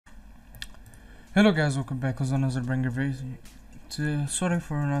Hello guys, welcome back with another banger video. Sorry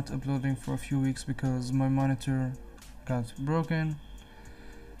for not uploading for a few weeks because my monitor got broken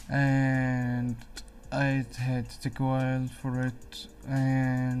and I had to take a while for it,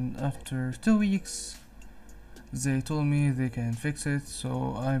 and after 2 weeks they told me they can fix it,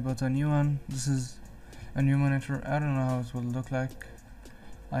 so I bought a new one. This is a new monitor. I don't know how it will look like.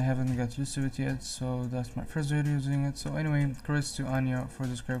 I haven't got used to it yet, so that's my first video using it. So anyway, credits to Anya for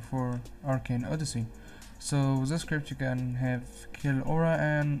the script for Arcane Odyssey. So with this script you can have kill aura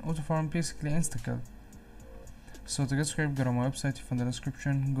and auto farm, basically insta kill. So to get script, go to my website, you find the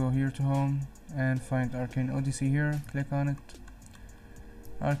description, go here to home and find Arcane Odyssey here, click on it.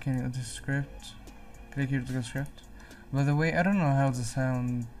 Arcane Odyssey script, click here to get script. By the way, I don't know how the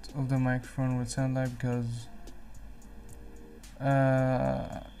sound of the microphone will sound like because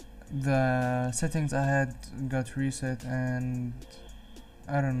the settings I had got reset and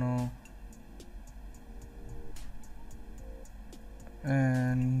I don't know,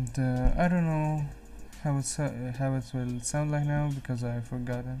 and I don't know how it will sound like now because I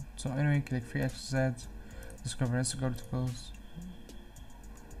forgot it. So anyway, click free access ads, discover Insta articles,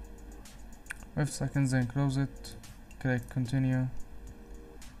 5 seconds, then close it, click continue.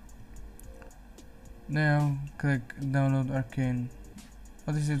 Now click download Arcane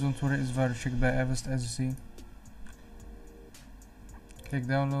Odyssey. Don't worry, it's very checked by Avast, as you see. Click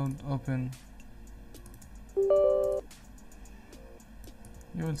download, open.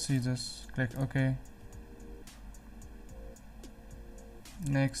 You will see this. Click OK.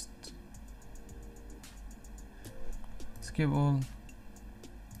 Next. Skip all.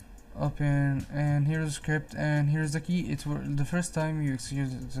 Open, and here's the script, and here's the key. The first time you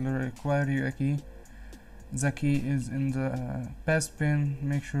execute it will require you a key. The key is in the past pin.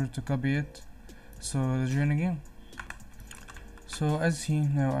 Make sure to copy it. So let's join the game. So as you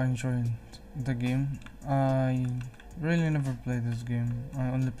see, now I joined the game. I really never played this game. I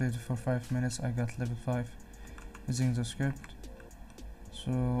only played it for 5 minutes. I got level 5 using the script,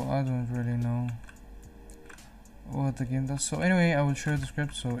 so I don't really know what the game does. So anyway, I will share the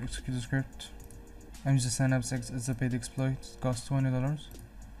script. So execute the script. I'm just sign up 6. It's a paid exploit. It costs $20.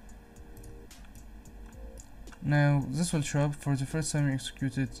 Now this will show up. For the first time you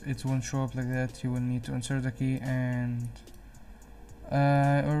execute it, it won't show up like that. You will need to insert the key, and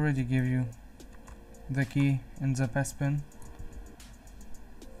I already gave you the key in the past pin.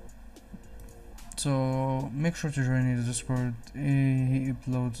 So make sure to join the Discord. He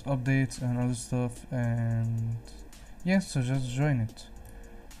uploads updates and other stuff, and yes, so just join it.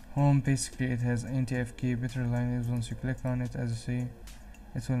 Home, basically it has anti-FK better lighting. Once you click on it, as you see,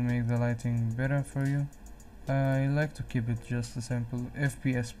 it will make the lighting better for you. I like to keep it just a simple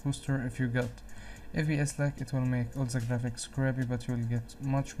FPS booster. If you got FPS lag, it will make all the graphics crappy, but you will get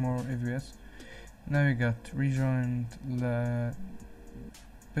much more FPS. Now you got rejoined the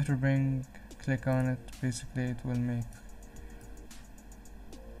better bring. Click on it. Basically it will make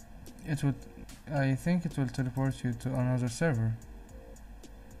it would I think it will teleport you to another server.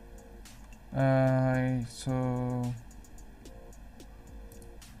 So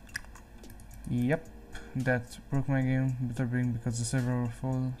yep, that broke my game, better bring, because the server will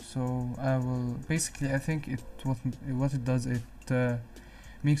full. So I will basically, I think what it does, it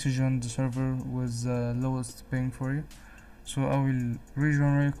makes you join the server with the lowest ping for you. So I will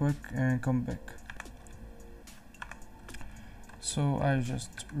rejoin real quick and come back. So I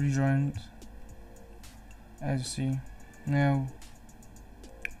just rejoined, as you see. Now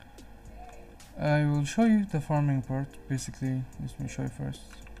I will show you the farming part. Basically, let me show you first.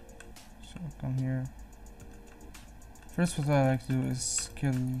 So come here. First, what I like to do is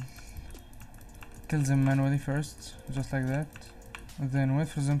kill them manually first, just like that. Then wait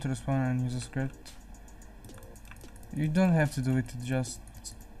for them to respawn and use a script. You don't have to do it, it's just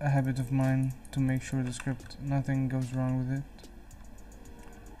a habit of mine to make sure the script, nothing goes wrong with it.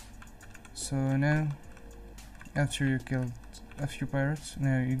 So now, after you killed a few pirates,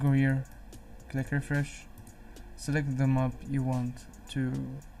 now you go here, click refresh, select the mob you want to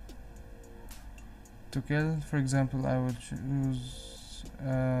kill. For example, I would choose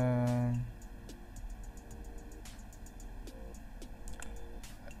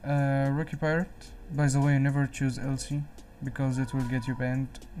Rookie Pirate. By the way, never choose LC because it will get you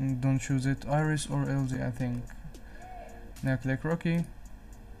banned. Don't choose it. Iris or LZ, I think. Now click Rookie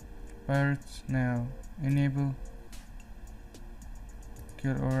Pirate. Now enable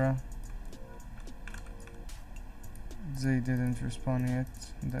kill aura. They didn't respawn yet.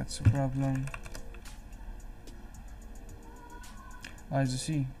 That's a problem. As you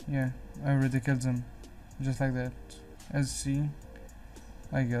see, yeah, I already killed them, just like that. As you see,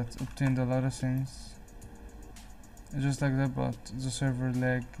 I got obtained a lot of things just like that, but the server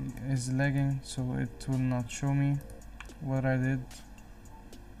is lagging, so it will not show me what I did.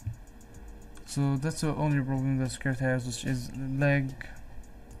 So that's the only problem that Skirt has, which is lag.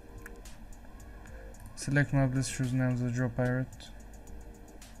 Select map, let's choose now the Draw Pirate.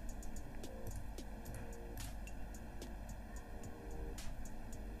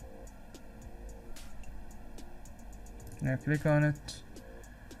 Now click on it.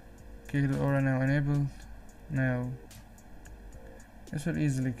 Kill aura now enabled. Now this will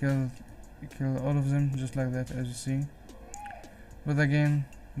easily kill all of them just like that, as you see. But again,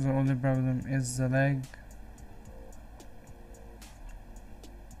 the only problem is the lag.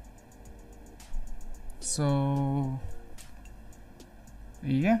 So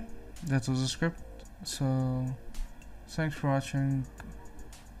yeah, that was the script. So thanks for watching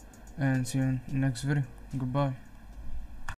and see you in the next video. Goodbye.